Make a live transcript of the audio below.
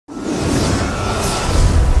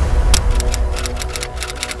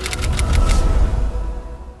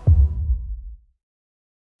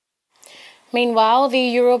Meanwhile, the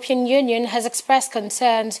European Union has expressed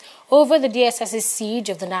concerns over the DSS's siege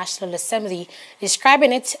of the National Assembly,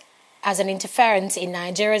 describing it as an interference in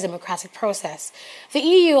Nigeria's democratic process. The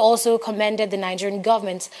EU also commended the Nigerian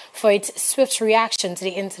government for its swift reaction to the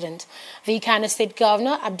incident. The Kano State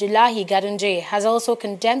Governor, Abdullahi Gadunje, has also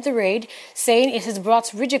condemned the raid, saying it has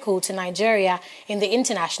brought ridicule to Nigeria in the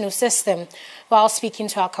international system. While speaking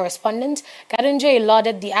to our correspondent, Gadunje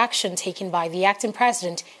lauded the action taken by the acting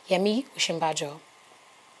president, Yemi Osinbajo.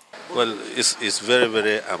 Well, it's very,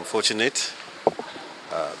 very unfortunate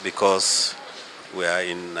because we are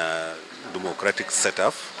in a democratic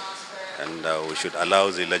setup, and we should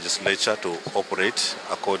allow the legislature to operate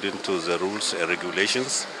according to the rules and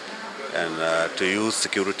regulations, and to use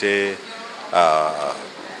security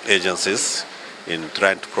agencies in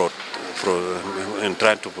trying to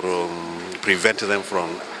prevent them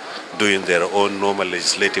from doing their own normal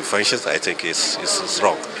legislative functions. I think is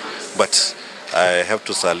wrong. But I have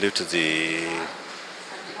to salute the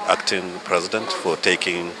acting president for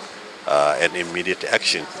taking an immediate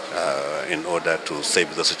action in order to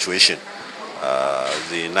save the situation.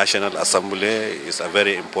 The National Assembly is a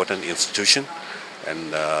very important institution,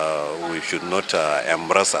 and we should not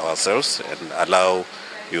embarrass ourselves and allow,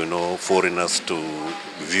 foreigners to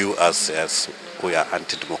view us as we are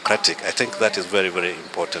anti-democratic. I think that is very, very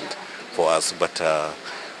important for us, but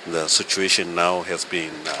the situation now has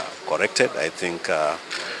been corrected. I think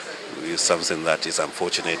it's something that is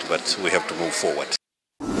unfortunate, but we have to move forward.